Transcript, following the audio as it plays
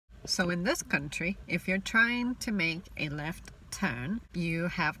So in this country, if you're trying to make a left turn, you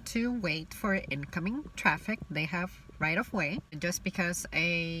have to wait for incoming traffic. They have right of way. Just because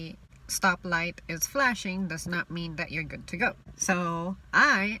a stoplight is flashing does not mean that you're good to go. So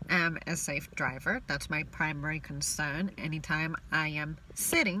I am a safe driver. That's my primary concern anytime I am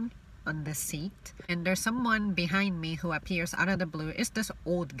sitting on the seat and there's someone behind me who appears out of the blue. It's this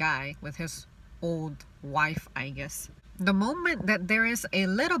old guy with his old wife, I guess. The moment that there is a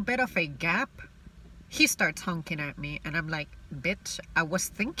little bit of a gap, he starts honking at me and I'm like, bitch, I was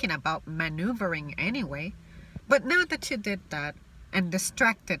thinking about maneuvering anyway. But now that you did that and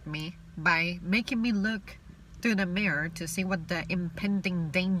distracted me by making me look through the mirror to see what the impending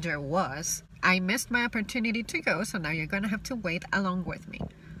danger was, I missed my opportunity to go, so now you're gonna have to wait along with me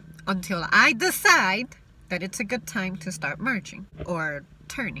until I decide that it's a good time to start merging or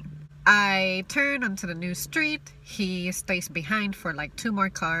turning. I turn onto the new street, he stays behind for like 2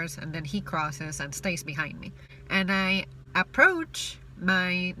 more cars, and then he crosses and stays behind me. And I approach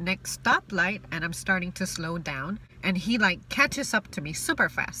my next stoplight and I'm starting to slow down and he like catches up to me super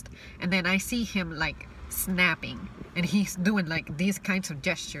fast. And then I see him like snapping and he's doing like these kinds of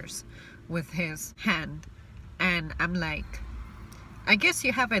gestures with his hand. And I'm like, I guess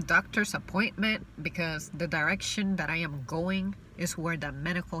you have a doctor's appointment because the direction that I am going is where the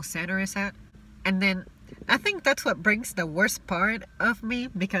medical center is at. And then I think that's what brings the worst part of me,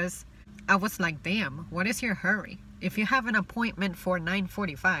 because I was like, damn, what is your hurry? If you have an appointment for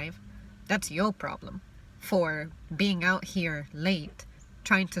 9:45, that's your problem for being out here late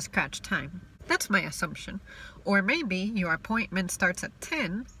trying to scratch time. That's my assumption. Or maybe your appointment starts at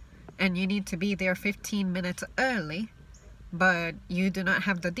 10 and you need to be there 15 minutes early, but you do not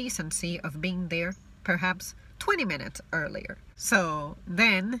have the decency of being there perhaps 20 minutes earlier. So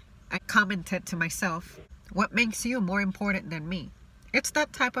then I commented to myself, what makes you more important than me? It's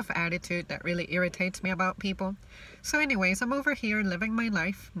that type of attitude that really irritates me about people. So anyways, I'm over here living my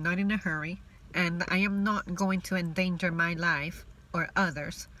life, not in a hurry, and I am not going to endanger my life or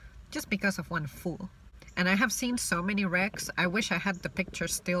others just because of one fool. And I have seen so many wrecks. I wish I had the picture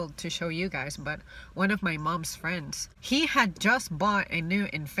still to show you guys, but one of my mom's friends, he had just bought a new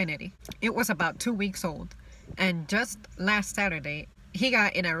Infiniti. It was about 2 weeks old. And just last Saturday, he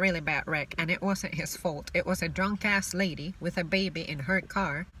got in a really bad wreck, and it wasn't his fault. It was a drunk-ass lady with a baby in her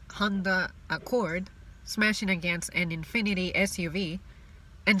car, Honda Accord, smashing against an Infiniti SUV,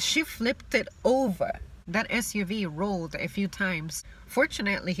 and she flipped it over. That SUV rolled a few times.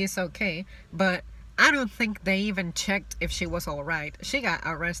 Fortunately, he's okay, but I don't think they even checked if she was alright. She got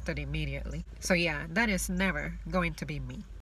arrested immediately. So yeah, that is never going to be me.